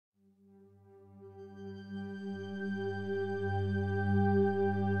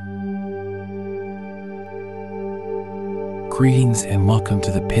Greetings and welcome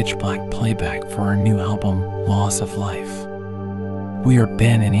to the pitch black playback for our new album, Loss of Life. We are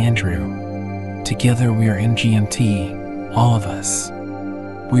Ben and Andrew. Together we are MGMT, all of us.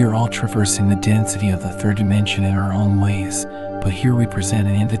 We are all traversing the density of the third dimension in our own ways, but here we present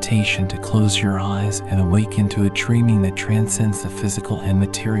an invitation to close your eyes and awaken to a dreaming that transcends the physical and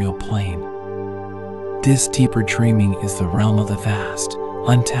material plane. This deeper dreaming is the realm of the vast,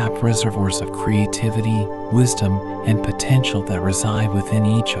 untapped reservoirs of creativity, wisdom, and potential that reside within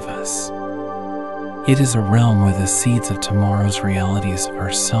each of us. It is a realm where the seeds of tomorrow's realities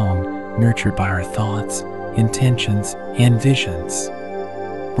are sown, nurtured by our thoughts, intentions, and visions.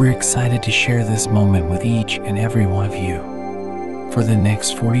 We're excited to share this moment with each and every one of you. For the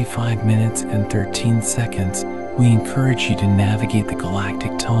next 45 minutes and 13 seconds, we encourage you to navigate the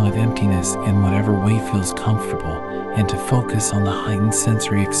galactic tone of emptiness in whatever way feels comfortable, and to focus on the heightened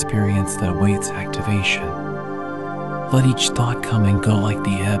sensory experience that awaits activation. Let each thought come and go like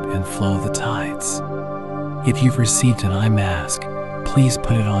the ebb and flow of the tides. If you've received an eye mask, please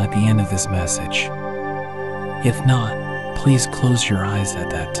put it on at the end of this message. If not, please close your eyes at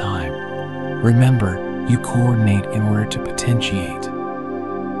that time. Remember, you coordinate in order to potentiate.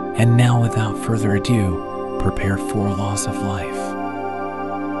 And now, without further ado, prepare for loss of life.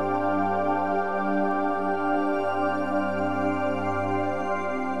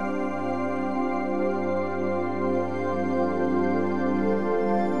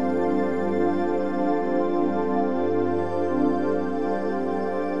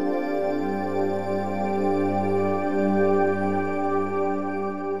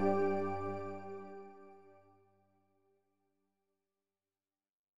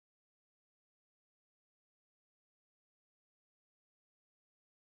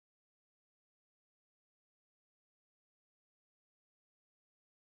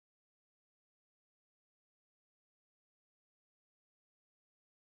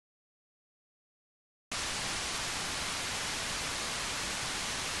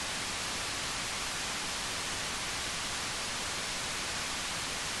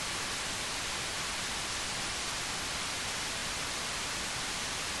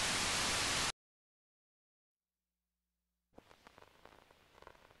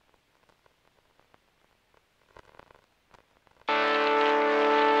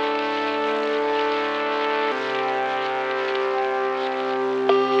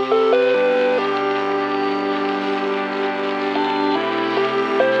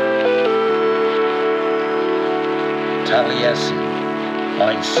 Taliesin,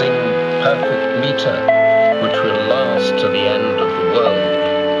 I sing perfect meter, which will last to the end of the world.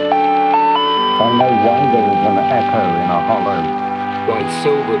 I know why there is an echo in a hollow, Why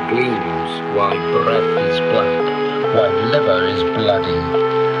silver gleams, why breath is black, why liver is bloody,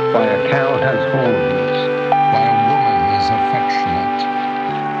 why a cow has horns, why a woman is affectionate,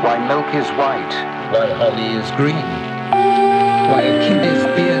 why milk is white, why holly is green, why a kid is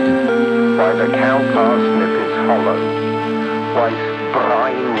bearded, why the cow parsnip is hollow, why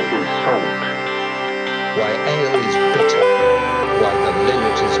brine is salt, why ale is bitter, why the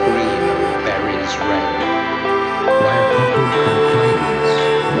linnet is green and berries red, why a cuckoo complains,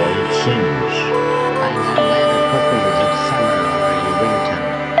 why it sings. I know where the cuckoos of summer are in winter.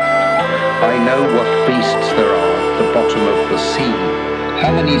 I know what beasts there are at the bottom of the sea,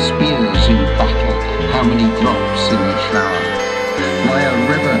 How many spears in battle, how many drops in the shower, why a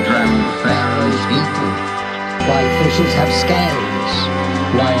river drowned Pharaoh's people, Why fishes have scales.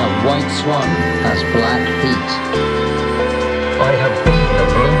 why a white swan has black feet. I have been a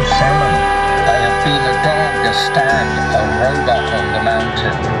blue salmon, I have been a dog, a stag, a robot on the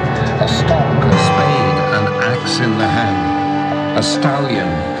mountain, a stock, a spade, an axe in the hand, a stallion,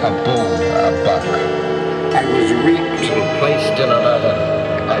 a bull, a buck. I was reaped, And placed in an oven,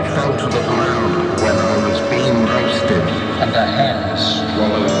 I fell to the ground when I was being roasted, and a hen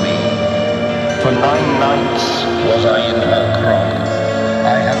swallowed me. for 9 nights Was I in her crop?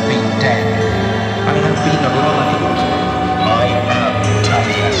 I have been dead. I have been alive. I am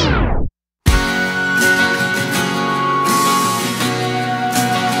Taliesin.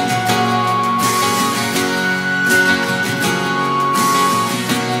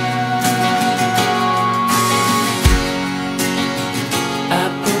 I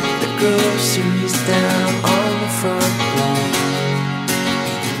put the groceries down on the front lawn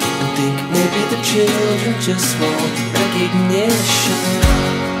and think maybe the children just want recognition.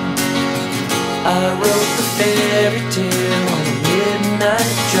 I wrote the fairy tale on a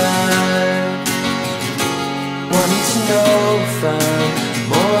midnight drive, wanting to know if I'm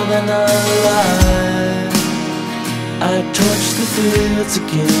more than alive. I torch the fields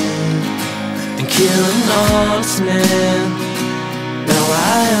again and kill an honest man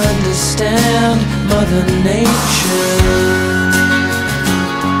I understand Mother Nature.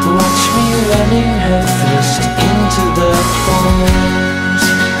 Watch me running headfirst into the thorns.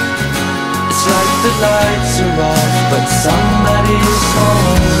 It's like the lights are off, but somebody's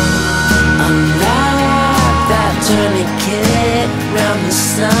home. Unlike that tourniquet round the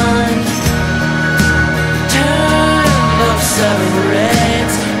sun, turn up some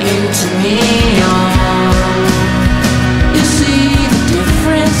reds into neon. You see the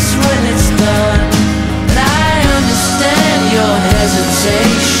difference when it's done, but I understand your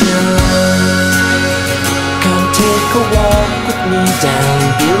hesitation. Come take a walk with me down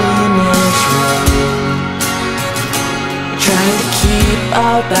Billionaire's Road. Trying to keep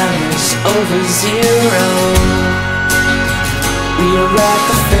our balance over zero. We are like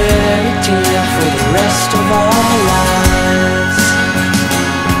a fairy tale for the rest of our lives.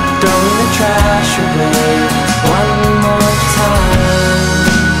 Throwing the trash away one more time.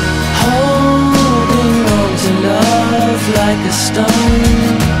 Holding on to love like a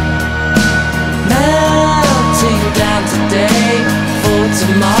stone. Melting down today for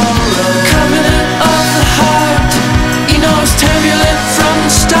tomorrow. Covenant of the heart, you know it's turbulent from the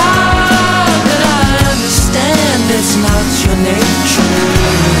start. But I understand it's not your nature.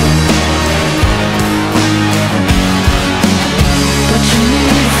 But you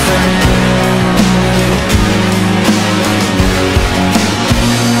need a friend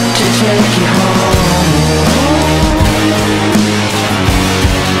to take you home.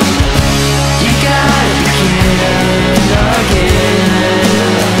 You gotta begin again.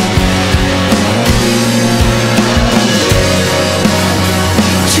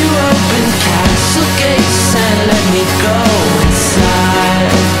 To open castle gates and let me go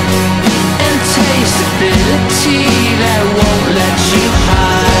inside, and taste ability that won't let you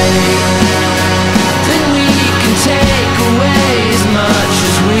hide. Then we can take away as much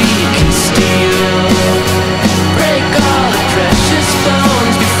as we can steal. Break all the precious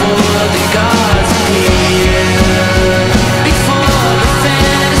bones before the gods appear. Before the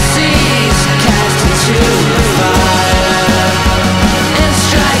fantasies cast into the fire, and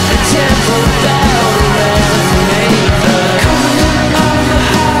strike the temple bell to resonate the covenant of the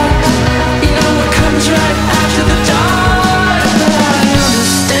heart. You know what comes right after the dark. But I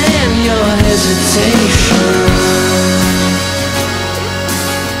understand your hesitation.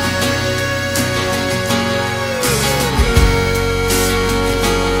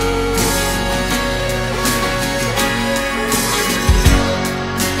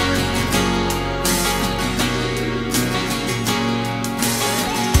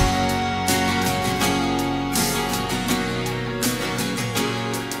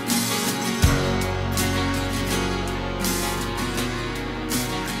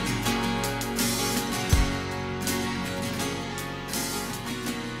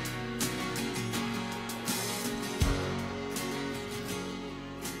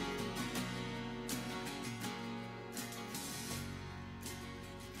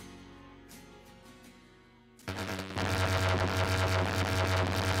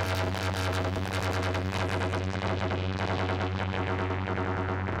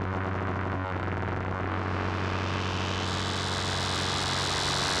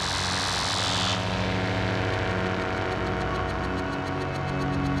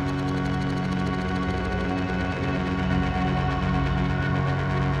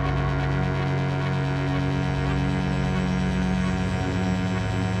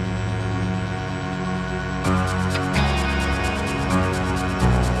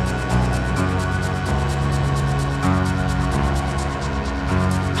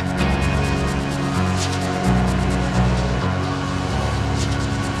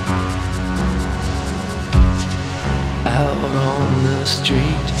 Out on the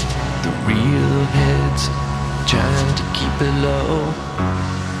street, the real heads trying to keep it low.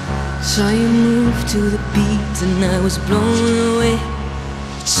 Saw you move to the beat and I was blown away.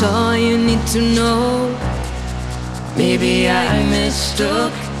 It's all you need to know. Maybe I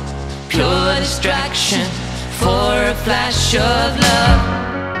mistook pure distraction for a flash of love.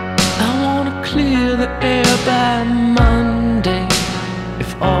 I wanna clear the air by Monday,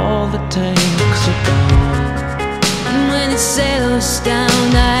 if all the tanks are gone. And when it settles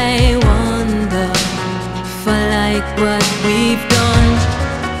down, I wonder if I like what we've done.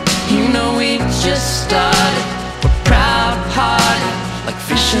 You know we just started, we're proud-hearted, like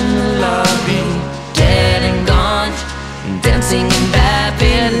fish in the lobby, dead and gone, dancing in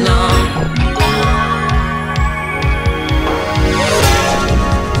Babylon.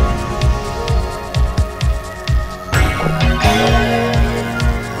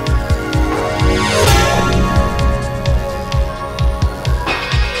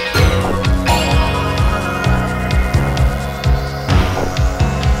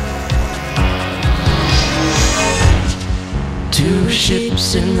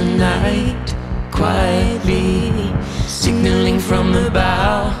 ships in the night, quietly signaling from the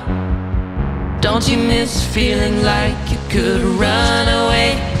bow. Don't you miss feeling like you could run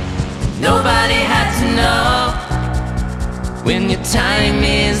away? Nobody had to know. When your time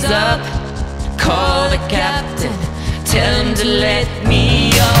is up, call the captain, tell him to let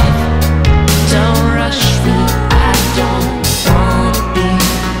me off. Don't rush me, I don't wanna be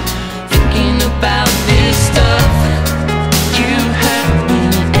thinking about this stuff. You hurt me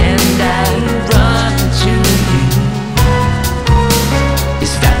and I run to you.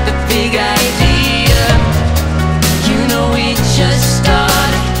 Is that the big idea? You know we just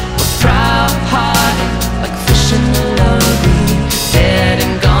started. We're proud-hearted, like fish in the lobby, dead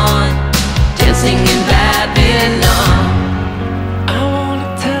and gone, dancing in Babylon. I wanna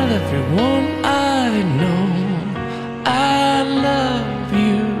tell everyone I know I love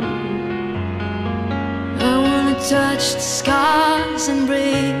you. I wanna touch the scars and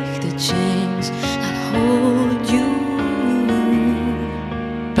break the chains that hold you,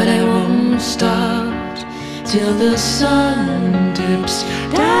 But I won't stop till the sun dips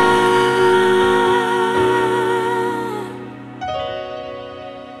down.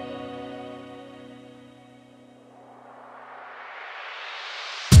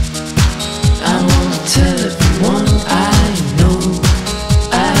 I wanna tell everyone I know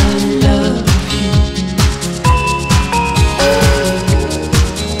I love you.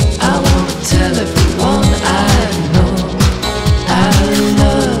 I wanna tell everyone I know I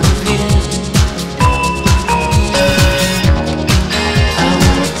love you. I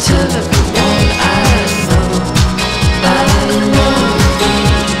wanna tell everyone I know I love you.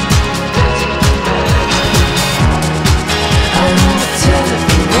 I wanna tell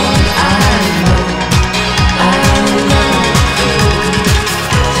everyone I know I love you.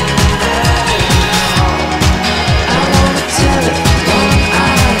 I wanna tell everyone I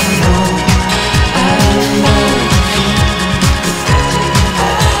know I love you.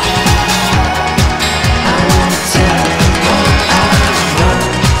 I wanna tell everyone I know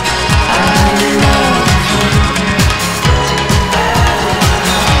I love you.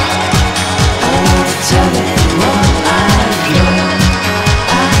 I wanna tell everyone I know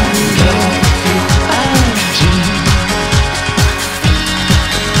I love you.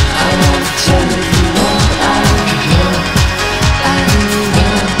 I wanna tell everyone I know I love you.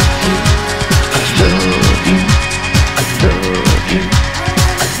 I love you. I love you.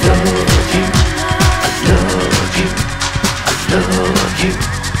 I love you. I love you. I love you.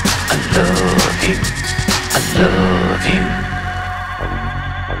 I love you. I love you.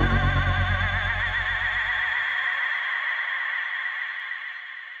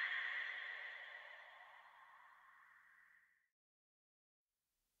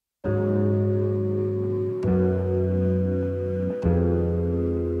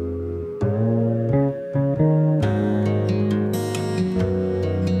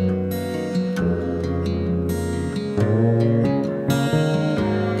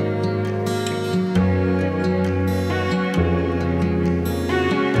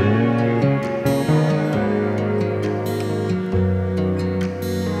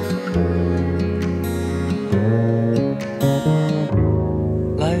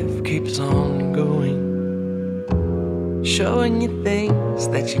 Life keeps on going, showing you things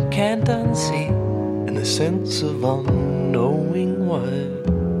that you can't unsee, and the sense of unknowing why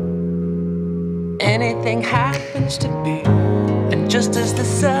anything happens to be. And just as the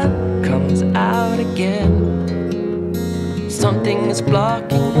sun comes out again, something is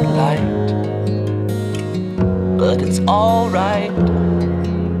blocking the light, but it's alright.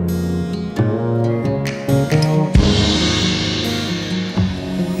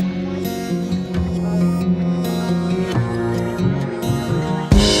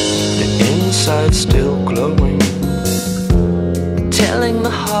 Inside still glowing, telling the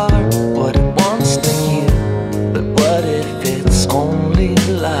heart what it wants to hear. But what if it's only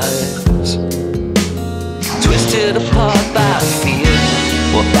lies, twisted apart by fear?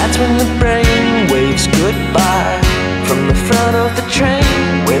 Well, that's when the brain waves goodbye from the front of the train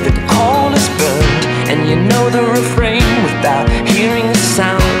where the coal is burned, and you know the refrain without hearing the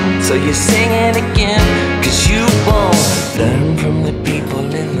sound. So you sing it again, 'cause you won't learn from the people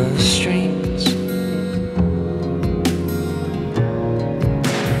in the streets.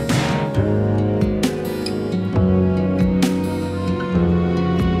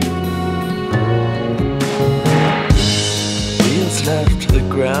 Left the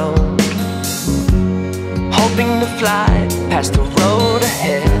ground, hoping to fly past the road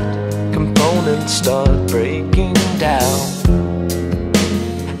ahead. Components start breaking down,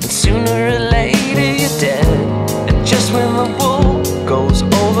 and sooner or later you're dead. And just when the wolves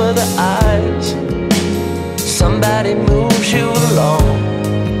it moves you along,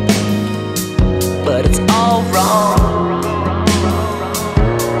 but it's all wrong.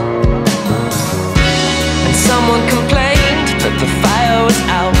 And someone complained that the fire was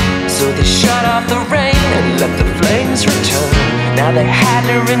out, so they shut off the rain and let the flames return. Now they had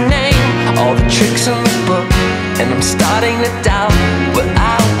to rename all the tricks in the book, and I'm starting to doubt what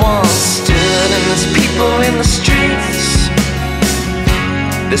I once stood. And there's people in the streets,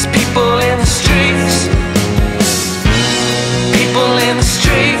 there's people in the streets, people in the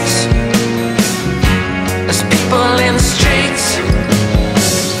streets, there's people in the streets.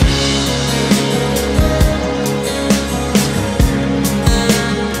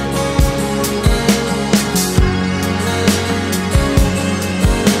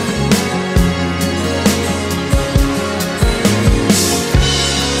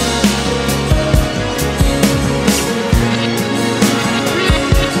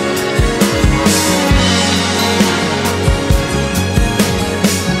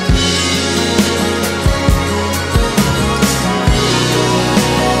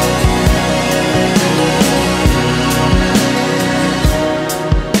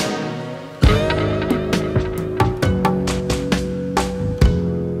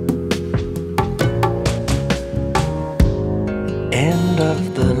 End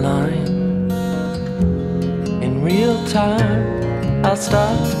of the line. In real time, I'll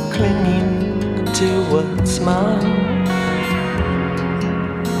start clinging to what's mine.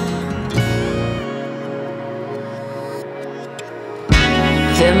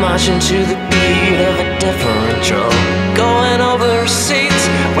 They're marching to the beat of a different drum, going over seats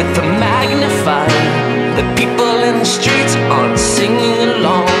with the magnifier. The people in the streets aren't singing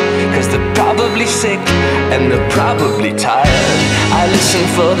along, cause they're probably sick and they're probably tired. I listen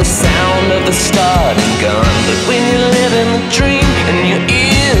for the sound of the starting gun, but when you live in the dream and your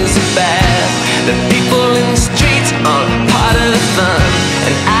ears are bad, the people in the streets aren't part of the fun.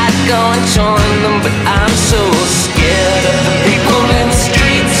 And I'd go and join them, but I'm so scared of the people in the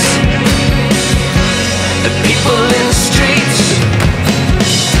streets, the people in the streets,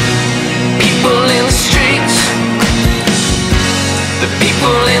 people in the streets, the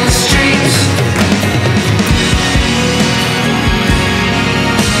people in the streets.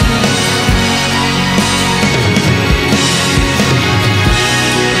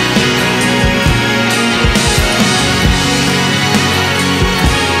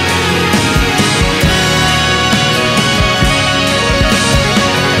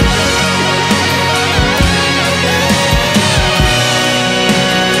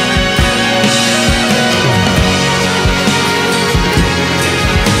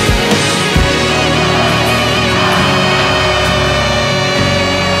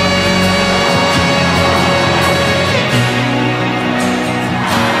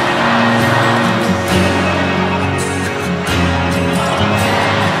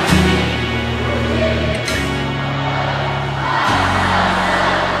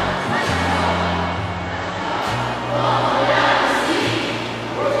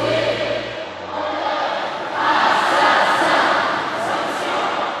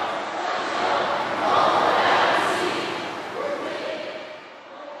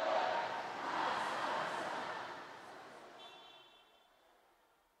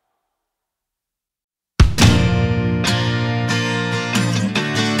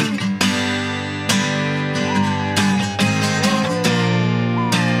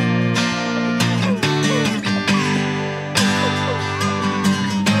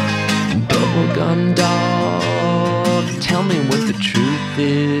 Bubblegum Dog, tell me what the truth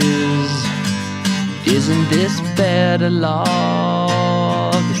is. Isn't this better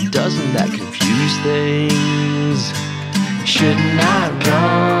love? Doesn't that confuse things? Shouldn't I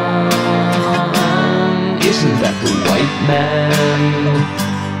run? Isn't that the white man?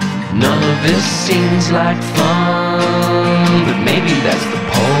 None of this seems like fun, but maybe that's the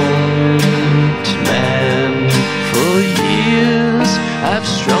point, man. For years I've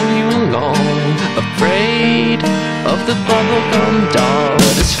strung you along, afraid of the bubblegum dog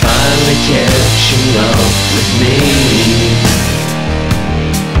that's finally catching up with me.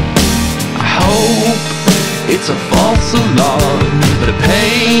 I hope it's a false alarm, but the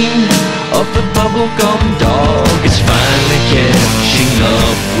pain of the bubblegum dog is finally catching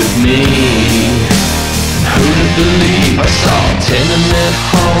up with me. Who'd believe I saw tenement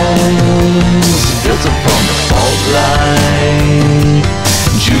homes built upon the fault line,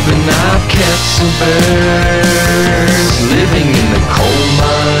 juvenile cats and birds living in the coal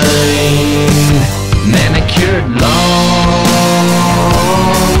mine, manicured lawns,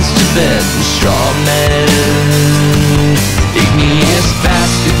 Tibetan straw men, igneous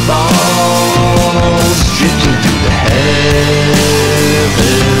basketballs drifting through the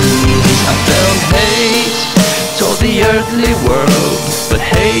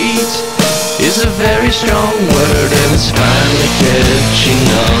very strong word, and it's finally catching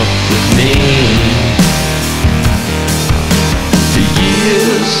up with me. The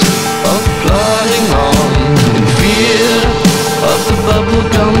years of plodding on in fear of the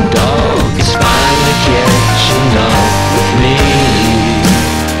bubblegum dog is finally catching up with me.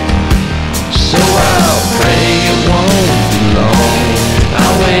 So I'll pray it won't be long.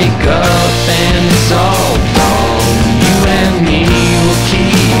 I'll wake up and it's all gone. You and me will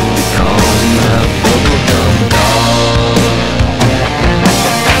keep it calm, that bubblegum dog.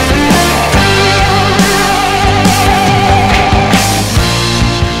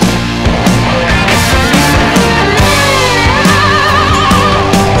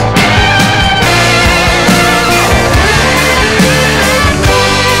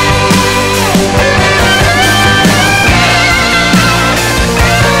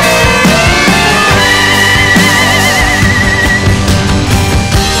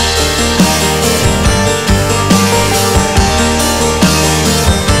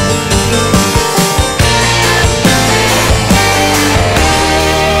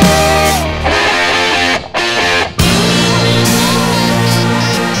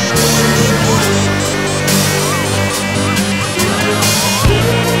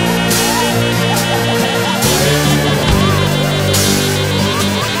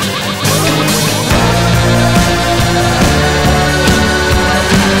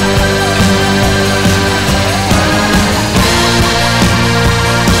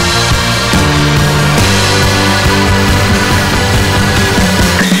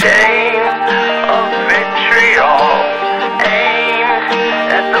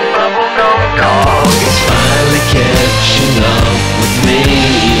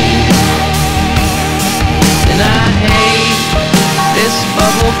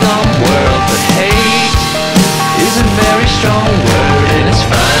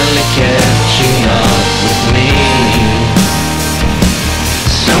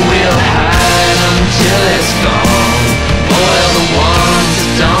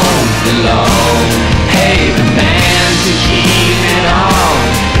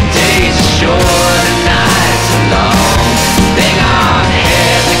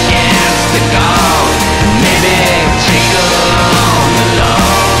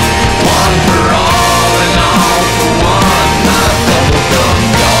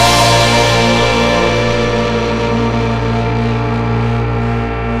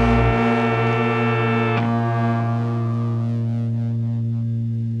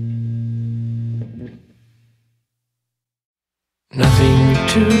 Nothing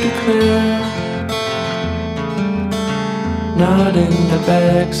to declare, not in the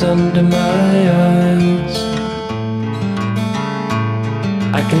bags under my eyes.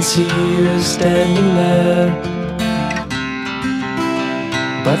 I can see you standing there,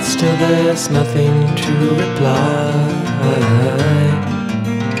 but still there's nothing to reply.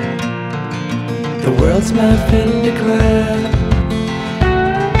 The world's map been declared,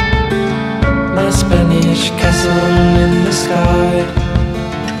 my Spanish castle in the sky.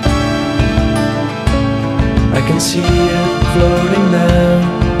 I can see it floating there,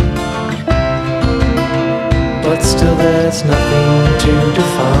 but still there's nothing to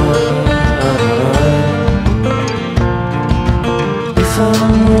define. If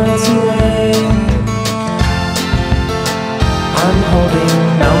I'm worlds away, I'm holding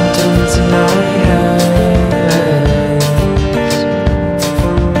mountains in my hands.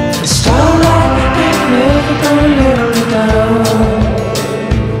 The starlight ain't never gonna let me down,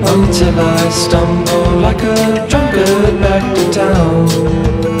 until I stumble like a drunkard back to town.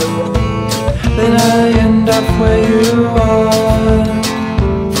 Then I end up where you are,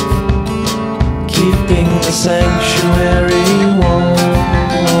 keeping the sanctuary warm.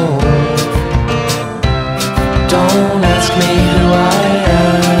 Don't ask me who I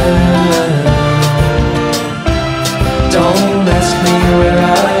am, don't ask me where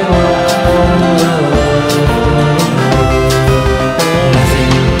I was.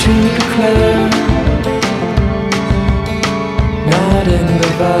 Nothing to declare, not in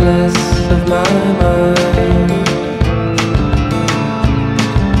the valleys of my mind.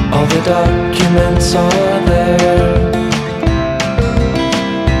 All the documents are there,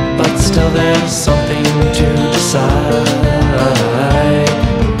 but still there's something to decide.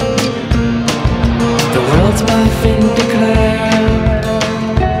 The world's my fin declared,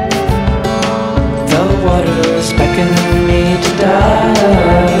 the water's beckoning me to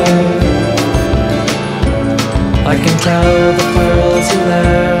dive. I can tell the pearls are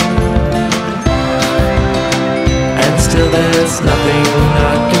there, and still there's nothing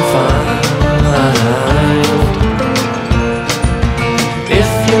I can find. If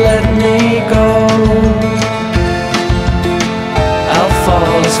you let me go,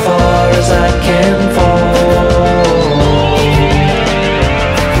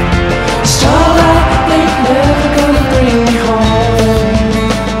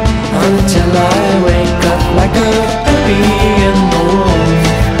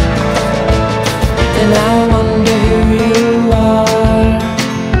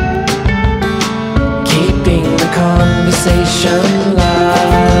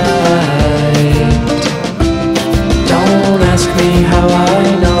 me how I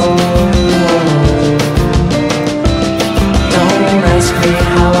know. Don't ask me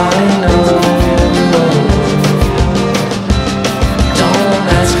how I know. Don't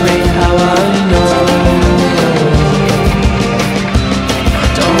ask me how I know.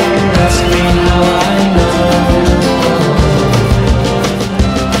 Don't ask me how I know.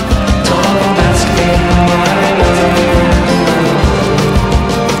 Don't ask me how I know.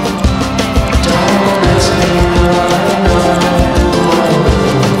 Don't ask me how I know.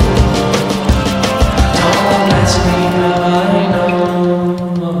 Don't ask me how I know.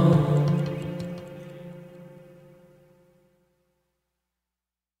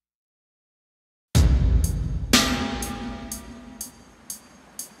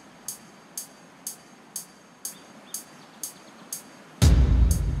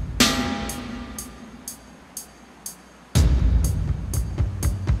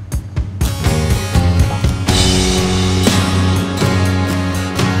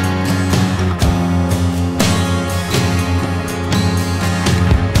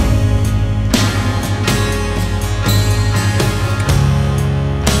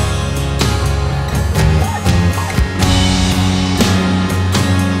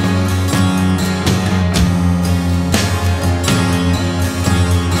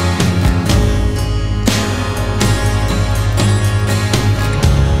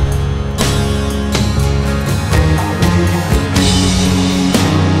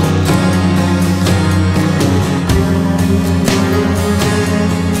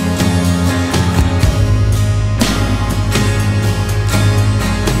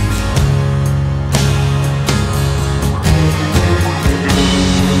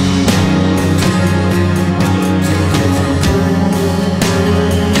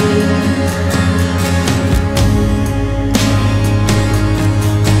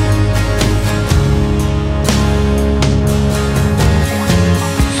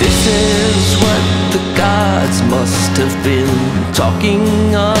 Must have been talking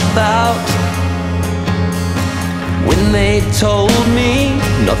about when they told me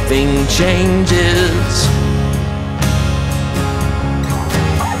nothing changes.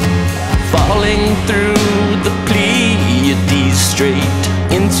 Falling through the Pleiades straight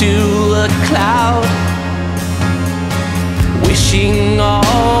into a cloud, wishing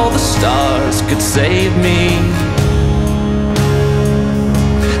all the stars could save me.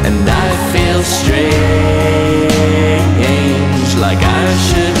 And I feel strange, like I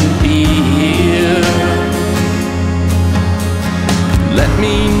shouldn't be here. Let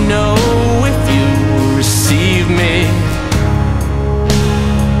me know if you receive me.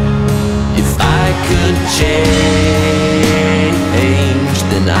 If I could change,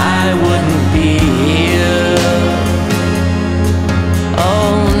 then I wouldn't be here.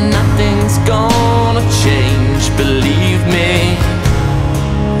 Oh, nothing's gonna change, believe me.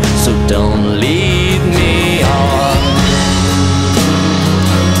 So don't lead me on.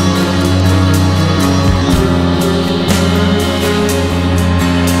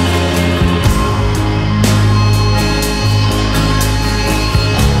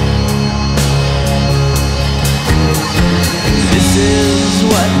 This is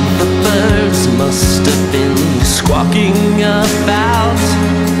what the birds must have been squawking about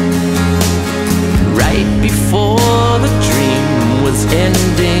right before the dream was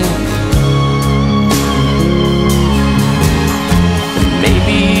ending.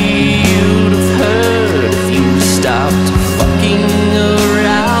 Maybe you'd have heard if you stopped fucking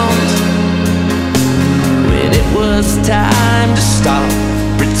around when it was time to stop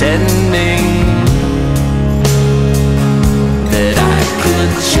pretending that I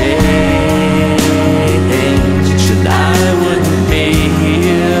could change and I wouldn't be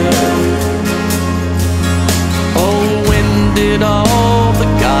here. Oh, when did all the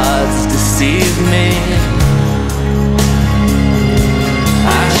gods deceive me?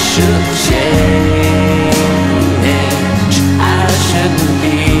 I should change, I shouldn't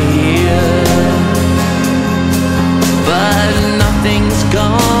be here. But nothing's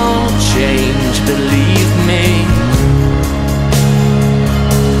gonna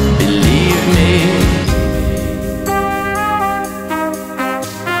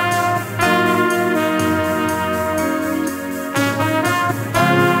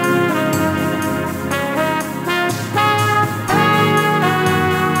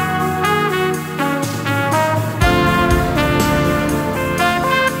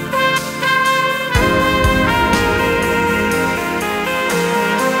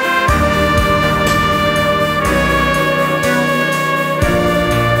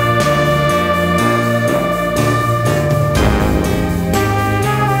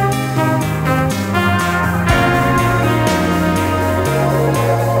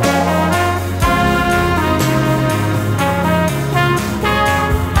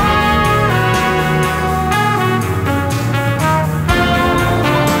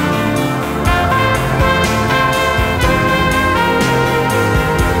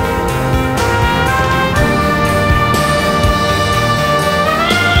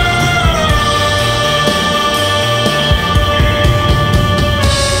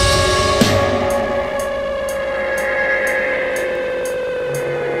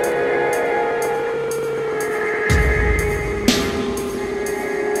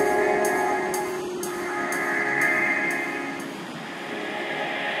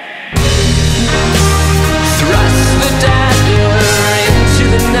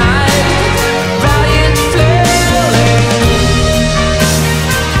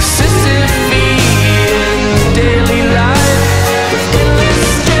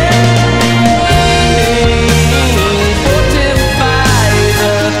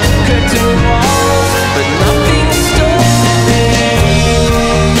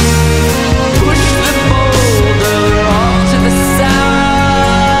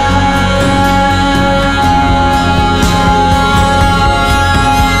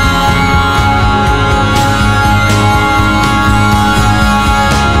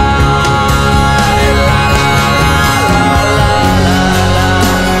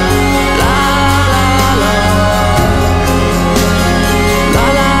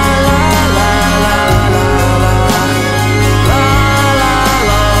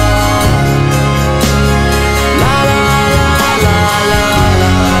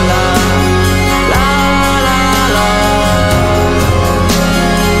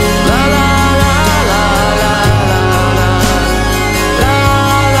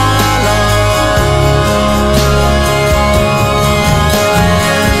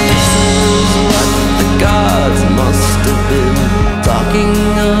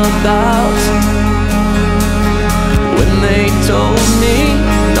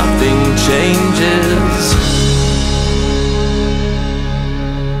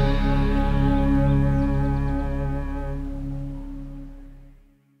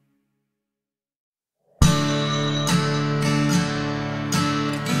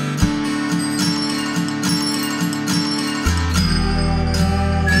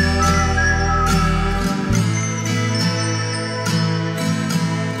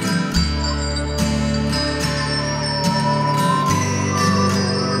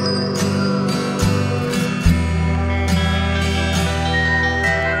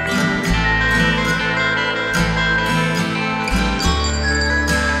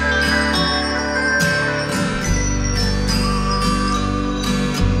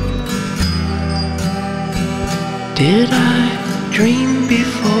Did I dream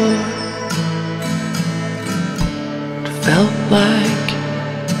before? It felt like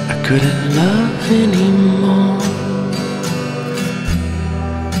I couldn't love anymore.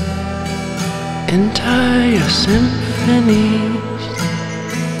 Entire symphonies,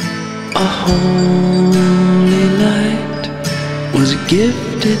 a holy light was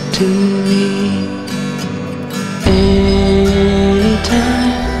gifted to me. Anytime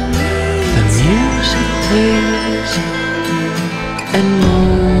the music plays and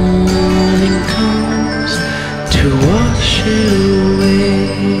morning comes to wash it away,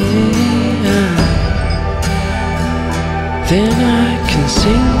 then I can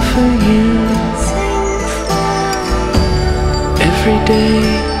sing for you every day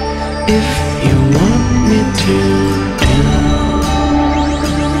if you want me to.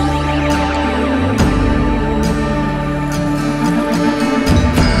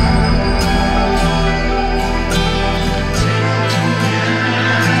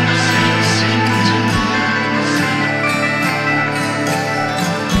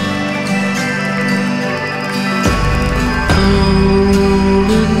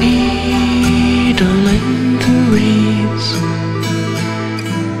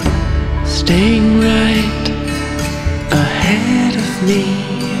 Staying right ahead of me.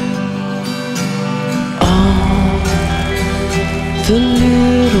 All the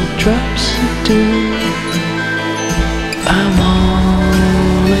little drops of dew, I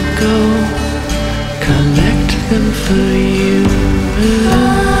wanna go collect them for you.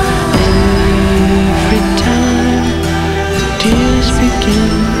 Every time the tears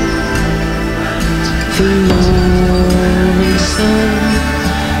begin, the morning sun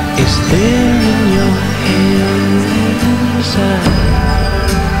is there in your hands,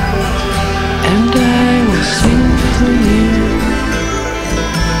 and I will sing for you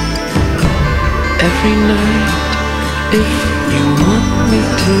every night if you want me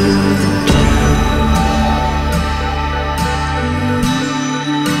to.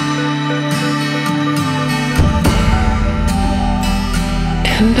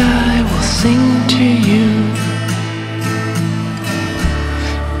 And I will sing to you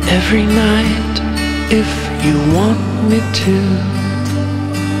every night if you want me to.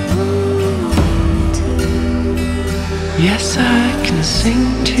 Yes, I can sing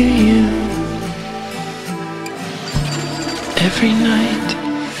to you every night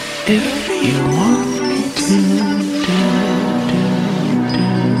if you want me to.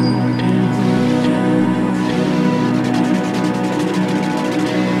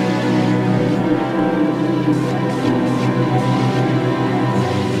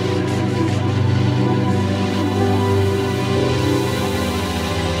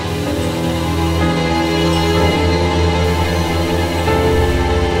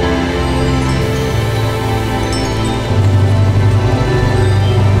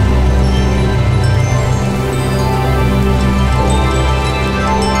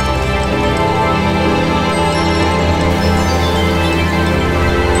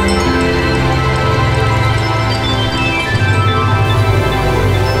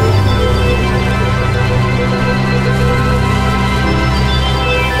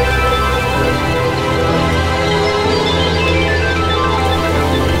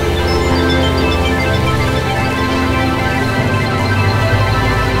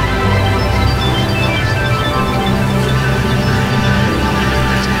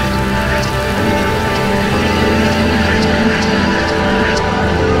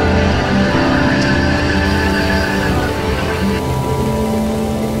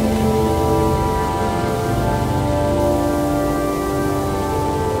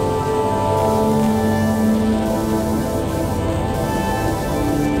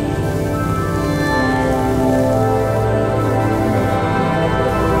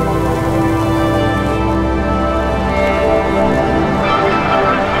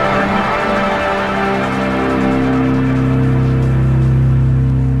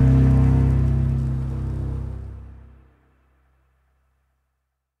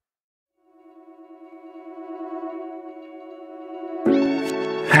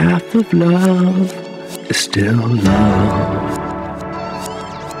 Half of love is still love.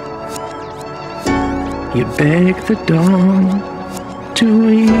 You beg the dawn to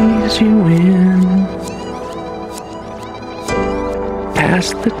ease you in,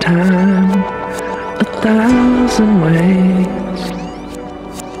 pass the time 1,000 ways.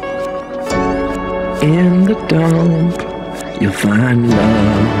 In the dump you'll find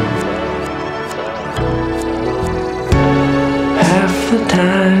love. Half the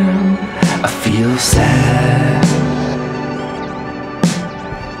time I feel sad,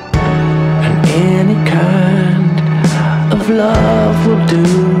 and any kind do.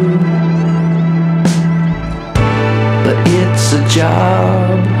 But it's a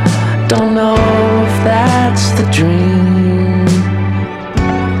job, don't know if that's the dream.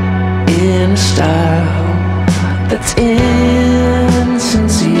 In a style that's insincere.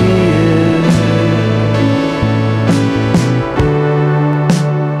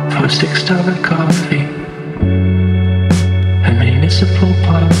 For $6 coffee and municipal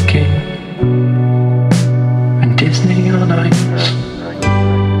parking and Disney on ice,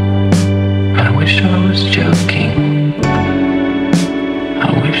 I wish I was joking. I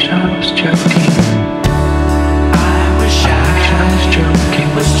wish I was joking. I wish I was joking.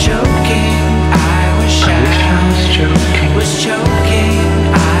 Was joking. I wish I was joking. Was joking.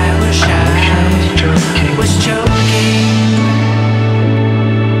 I wish I was joking. Was joking.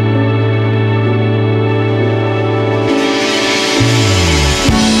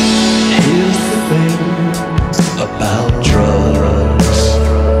 Here's the thing about drugs.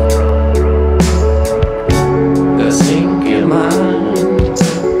 They'll sink your mind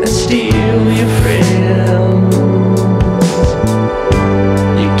and steal your friends.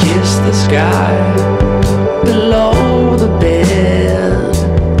 You kiss the sky below the bed.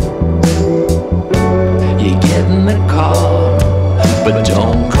 You get in the car, but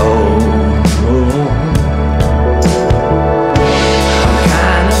don't go. I'm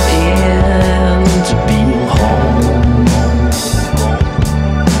kind of into being home.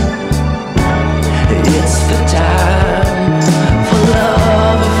 It's the time for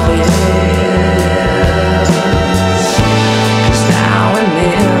love affairs. 'Cause now and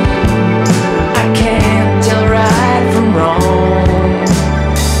then I can't tell right from wrong.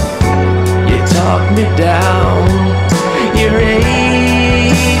 You talk me down, you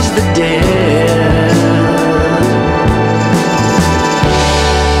raise the dead.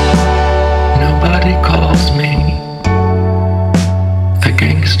 Nobody calls me the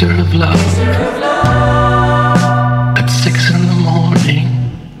gangster of love. At 6 in the morning,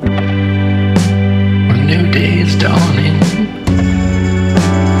 when new day is dawning,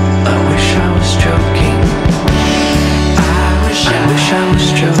 I wish I was joking. I wish I was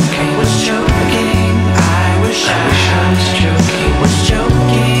joking. Was joking. I wish I was joking. Was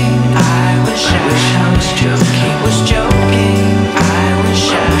joking. I wish I was joking. Was joking. I wish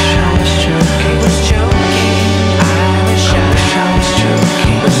I was joking. Was joking. I wish I was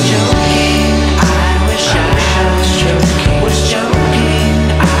joking. Was joking. I wish I was joking. Was joking.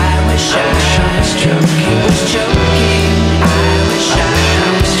 I wish I was joking. Was joking. I wish I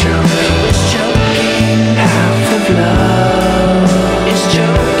was joking. Was joking. Half of love is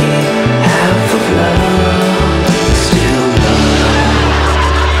joking. Half of love is still love.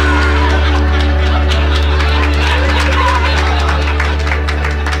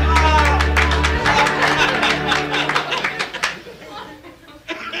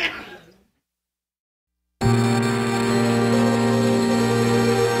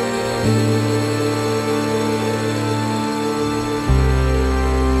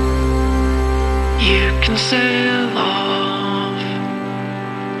 You can sail off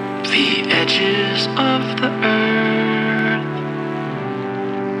the edges of the earth,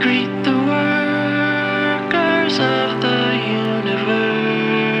 greet the workers of the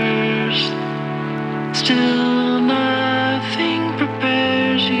universe. Still nothing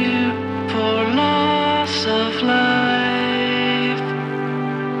prepares you for loss of life.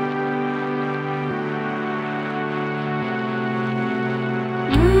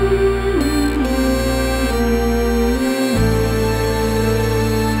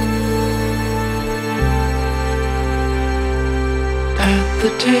 At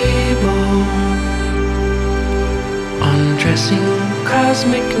the table, undressing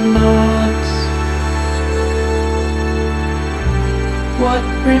cosmic knots, what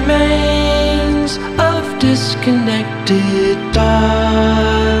remains of disconnected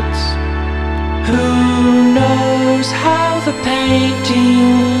dots? Who knows how the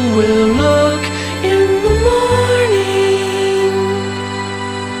painting will look in the morning,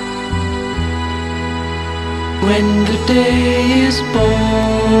 when the day is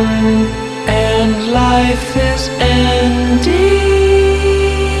born and life is ending?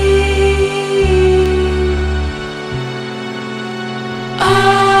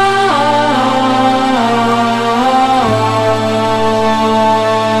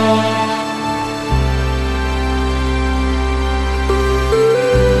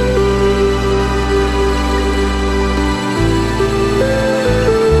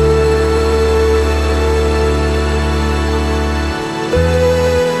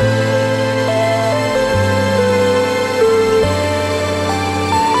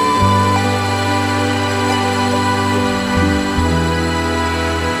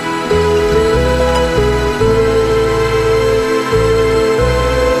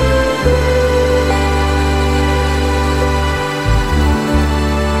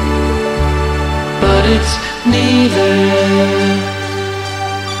 neither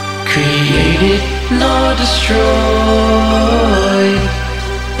created nor destroyed.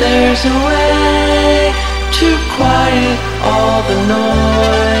 There's a way to quiet all the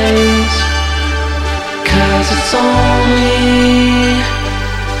noise, 'cause it's only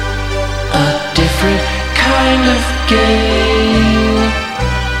a different kind of game.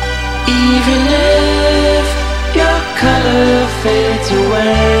 Even if your color fades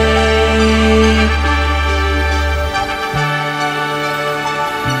away,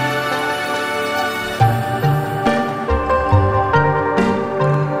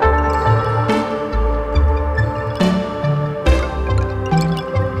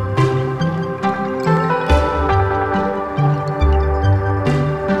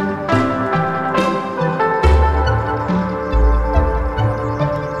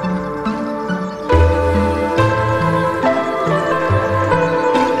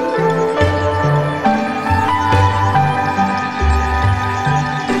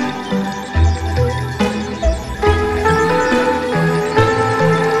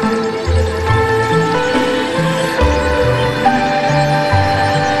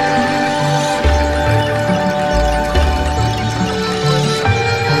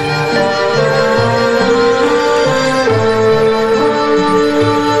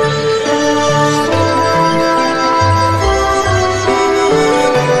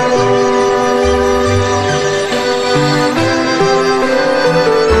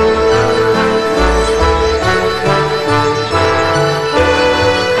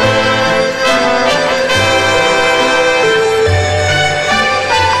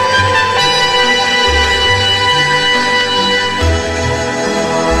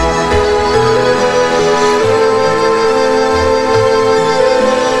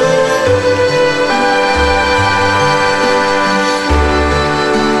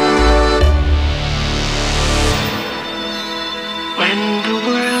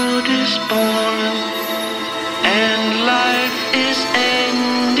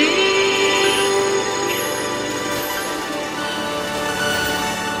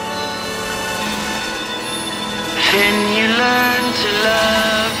 then you learn to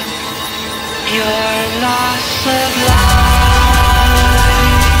love your loss of life.